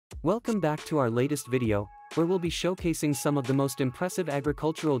Welcome back to our latest video, where we'll be showcasing some of the most impressive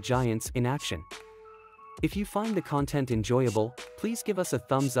agricultural giants in action. If you find the content enjoyable, please give us a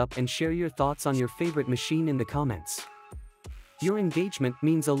thumbs up and share your thoughts on your favorite machine in the comments. Your engagement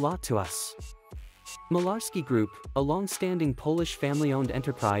means a lot to us. Malarski Group, a long-standing Polish family-owned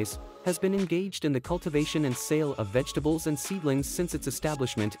enterprise, has been engaged in the cultivation and sale of vegetables and seedlings since its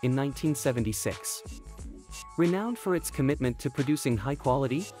establishment in 1976. Renowned for its commitment to producing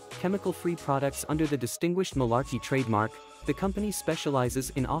high-quality, chemical-free products under the distinguished Malarski trademark, the company specializes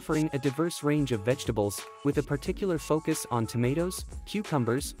in offering a diverse range of vegetables, with a particular focus on tomatoes,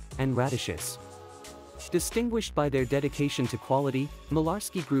 cucumbers, and radishes. Distinguished by their dedication to quality,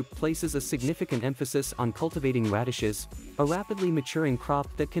 Malarski Group places a significant emphasis on cultivating radishes, a rapidly maturing crop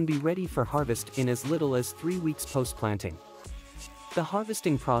that can be ready for harvest in as little as 3 weeks post-planting. The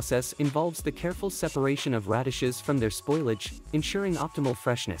harvesting process involves the careful separation of radishes from their spoilage, ensuring optimal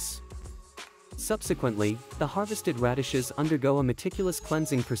freshness. Subsequently, the harvested radishes undergo a meticulous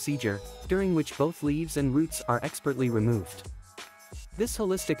cleansing procedure, during which both leaves and roots are expertly removed. This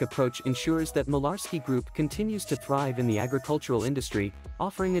holistic approach ensures that Malarski Group continues to thrive in the agricultural industry,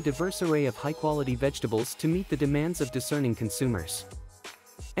 offering a diverse array of high-quality vegetables to meet the demands of discerning consumers.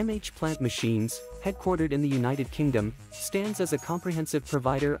 MH Plant Machines, headquartered in the United Kingdom, stands as a comprehensive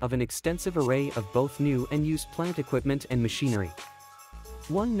provider of an extensive array of both new and used plant equipment and machinery.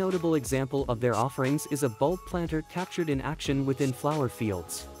 One notable example of their offerings is a bulb planter captured in action within flower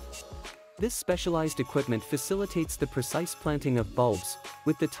fields. This specialized equipment facilitates the precise planting of bulbs,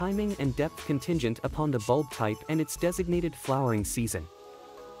 with the timing and depth contingent upon the bulb type and its designated flowering season.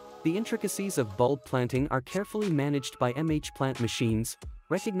 The intricacies of bulb planting are carefully managed by MH Plant Machines,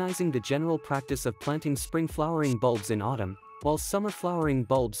 recognizing the general practice of planting spring flowering bulbs in autumn, while summer flowering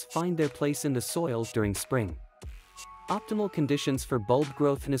bulbs find their place in the soil during spring. Optimal conditions for bulb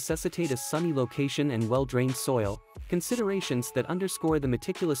growth necessitate a sunny location and well-drained soil, considerations that underscore the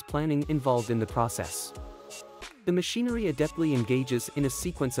meticulous planning involved in the process. The machinery adeptly engages in a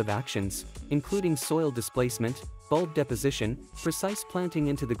sequence of actions, including soil displacement, bulb deposition, precise planting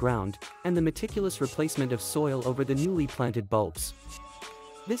into the ground, and the meticulous replacement of soil over the newly planted bulbs.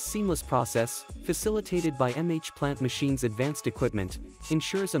 This seamless process, facilitated by MH Plant Machines' advanced equipment,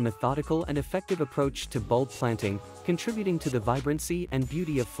 ensures a methodical and effective approach to bulb planting, contributing to the vibrancy and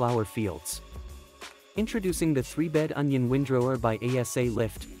beauty of flower fields. Introducing the 3-bed onion windrower by ASA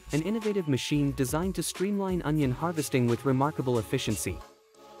Lift, an innovative machine designed to streamline onion harvesting with remarkable efficiency.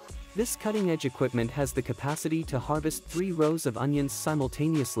 This cutting-edge equipment has the capacity to harvest 3 rows of onions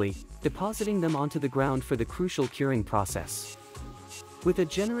simultaneously, depositing them onto the ground for the crucial curing process. With a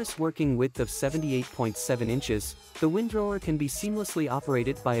generous working width of 78.7 inches, the windrower can be seamlessly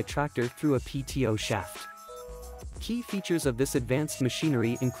operated by a tractor through a PTO shaft. Key features of this advanced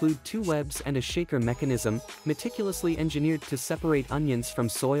machinery include 2 webs and a shaker mechanism, meticulously engineered to separate onions from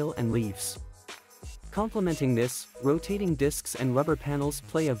soil and leaves. Complementing this, rotating discs and rubber panels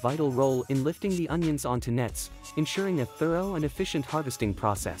play a vital role in lifting the onions onto nets, ensuring a thorough and efficient harvesting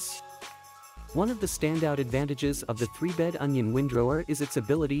process. One of the standout advantages of the 3-bed onion windrower is its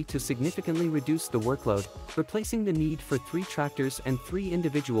ability to significantly reduce the workload, replacing the need for 3 tractors and 3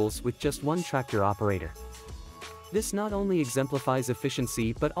 individuals with just 1 tractor operator. This not only exemplifies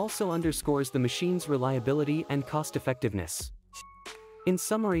efficiency but also underscores the machine's reliability and cost-effectiveness. In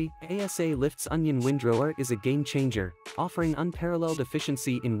summary, ASA Lift's onion windrower is a game-changer, offering unparalleled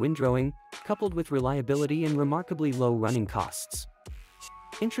efficiency in windrowing, coupled with reliability and remarkably low running costs.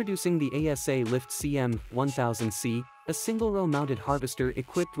 Introducing the ASA Lift CM1000C, a single-row mounted harvester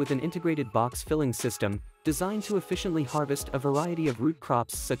equipped with an integrated box filling system, designed to efficiently harvest a variety of root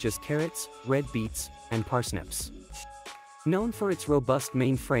crops such as carrots, red beets, and parsnips. Known for its robust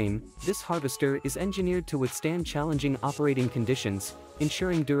main frame, this harvester is engineered to withstand challenging operating conditions,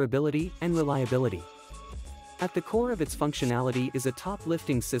 ensuring durability and reliability. At the core of its functionality is a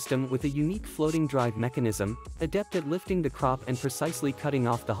top-lifting system with a unique floating drive mechanism, adept at lifting the crop and precisely cutting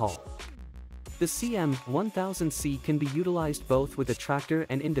off the hull. The CM1000C can be utilized both with a tractor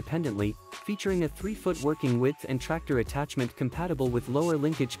and independently, featuring a 3-foot working width and tractor attachment compatible with lower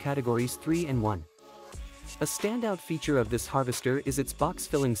linkage categories 3 and 1. A standout feature of this harvester is its box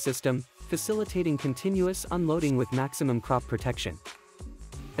filling system, facilitating continuous unloading with maximum crop protection.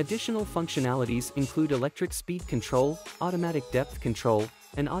 Additional functionalities include electric speed control, automatic depth control,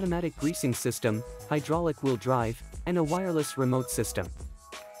 an automatic greasing system, hydraulic wheel drive, and a wireless remote system.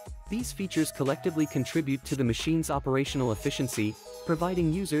 These features collectively contribute to the machine's operational efficiency,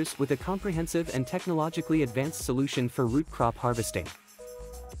 providing users with a comprehensive and technologically advanced solution for root crop harvesting.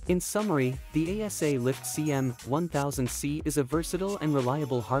 In summary, the ASA Lift CM1000C is a versatile and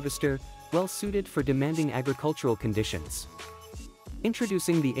reliable harvester, well suited for demanding agricultural conditions.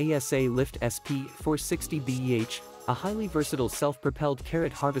 Introducing the ASA Lift SP460BEH, a highly versatile self-propelled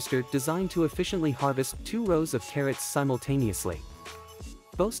carrot harvester designed to efficiently harvest 2 rows of carrots simultaneously.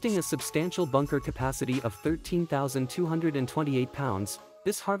 Boasting a substantial bunker capacity of 13,228 pounds,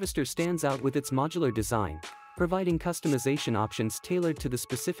 this harvester stands out with its modular design, providing customization options tailored to the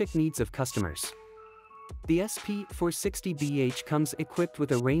specific needs of customers. The SP460BEH comes equipped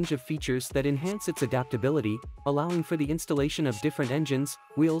with a range of features that enhance its adaptability, allowing for the installation of different engines,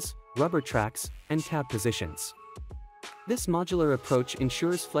 wheels, rubber tracks, and cab positions. This modular approach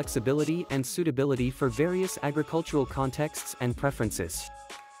ensures flexibility and suitability for various agricultural contexts and preferences.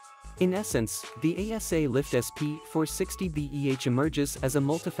 In essence, the ASA Lift SP460BEH emerges as a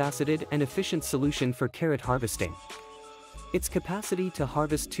multifaceted and efficient solution for carrot harvesting. Its capacity to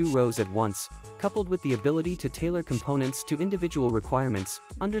harvest 2 rows at once, coupled with the ability to tailor components to individual requirements,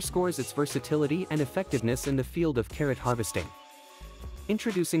 underscores its versatility and effectiveness in the field of carrot harvesting.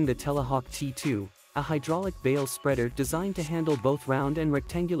 Introducing the Teleah Hawk T2, a hydraulic bale spreader designed to handle both round and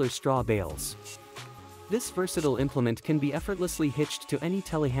rectangular straw bales. This versatile implement can be effortlessly hitched to any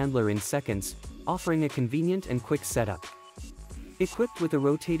telehandler in seconds, offering a convenient and quick setup. Equipped with a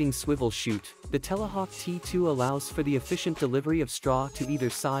rotating swivel chute, the Teleah Hawk T2 allows for the efficient delivery of straw to either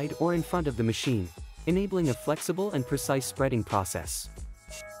side or in front of the machine, enabling a flexible and precise spreading process.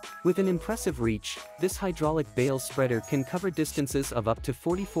 With an impressive reach, this hydraulic bale spreader can cover distances of up to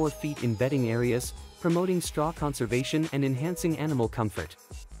 44 feet in bedding areas, promoting straw conservation and enhancing animal comfort.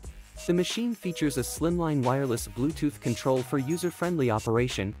 The machine features a slimline wireless Bluetooth control for user-friendly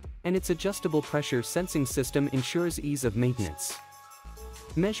operation, and its adjustable pressure sensing system ensures ease of maintenance.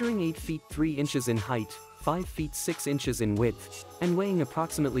 Measuring 8 feet 3 inches in height, 5 feet 6 inches in width, and weighing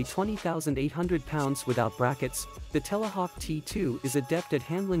approximately 20,800 pounds without brackets, the Teleah Hawk T2 is adept at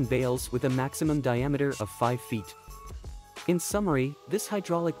handling bales with a maximum diameter of 5 feet. In summary, this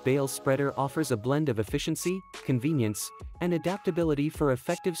hydraulic bale spreader offers a blend of efficiency, convenience, and adaptability for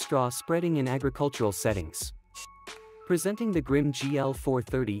effective straw spreading in agricultural settings. Presenting the Grime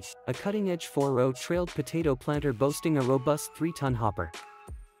GL430, a cutting-edge 4-row trailed potato planter boasting a robust 3-ton hopper.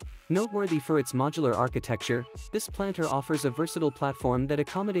 Noteworthy for its modular architecture, this planter offers a versatile platform that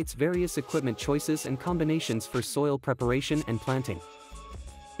accommodates various equipment choices and combinations for soil preparation and planting.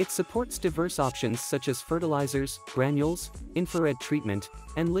 It supports diverse options such as fertilizers, granules, infrared treatment,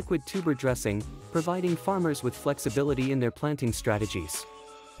 and liquid tuber dressing, providing farmers with flexibility in their planting strategies.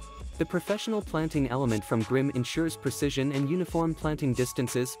 The professional planting element from Grime ensures precision and uniform planting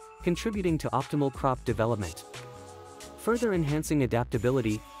distances, contributing to optimal crop development. Further enhancing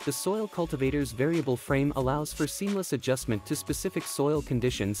adaptability, the soil cultivator's variable frame allows for seamless adjustment to specific soil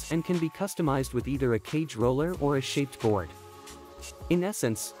conditions and can be customized with either a cage roller or a shaped board. In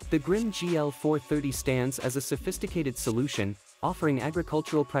essence, the Grime GL430 stands as a sophisticated solution, offering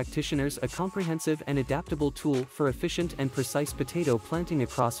agricultural practitioners a comprehensive and adaptable tool for efficient and precise potato planting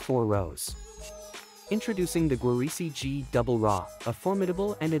across 4 rows. Introducing the Malarski Group, a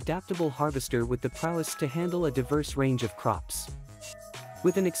formidable and adaptable harvester with the prowess to handle a diverse range of crops.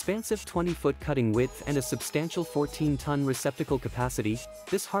 With an expansive 20-foot cutting width and a substantial 14-ton receptacle capacity,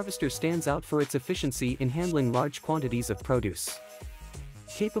 this harvester stands out for its efficiency in handling large quantities of produce.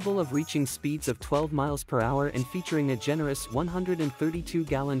 Capable of reaching speeds of 12 miles per hour and featuring a generous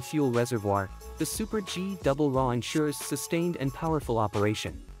 132-gallon fuel reservoir, the Super G-Raw ensures sustained and powerful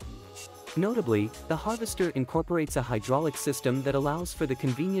operation. Notably, the harvester incorporates a hydraulic system that allows for the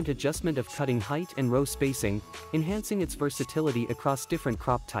convenient adjustment of cutting height and row spacing, enhancing its versatility across different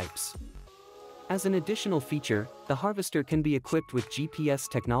crop types. As an additional feature, the harvester can be equipped with GPS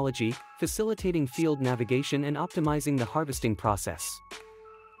technology, facilitating field navigation and optimizing the harvesting process.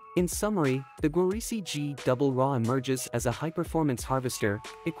 In summary, the Malarski Group emerges as a high-performance harvester,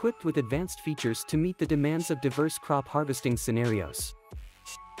 equipped with advanced features to meet the demands of diverse crop harvesting scenarios.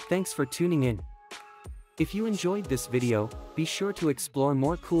 Thanks for tuning in. If you enjoyed this video, be sure to explore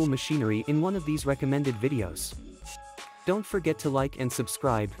more cool machinery in one of these recommended videos. Don't forget to like and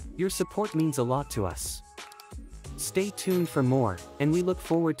subscribe, your support means a lot to us. Stay tuned for more, and we look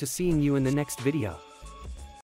forward to seeing you in the next video.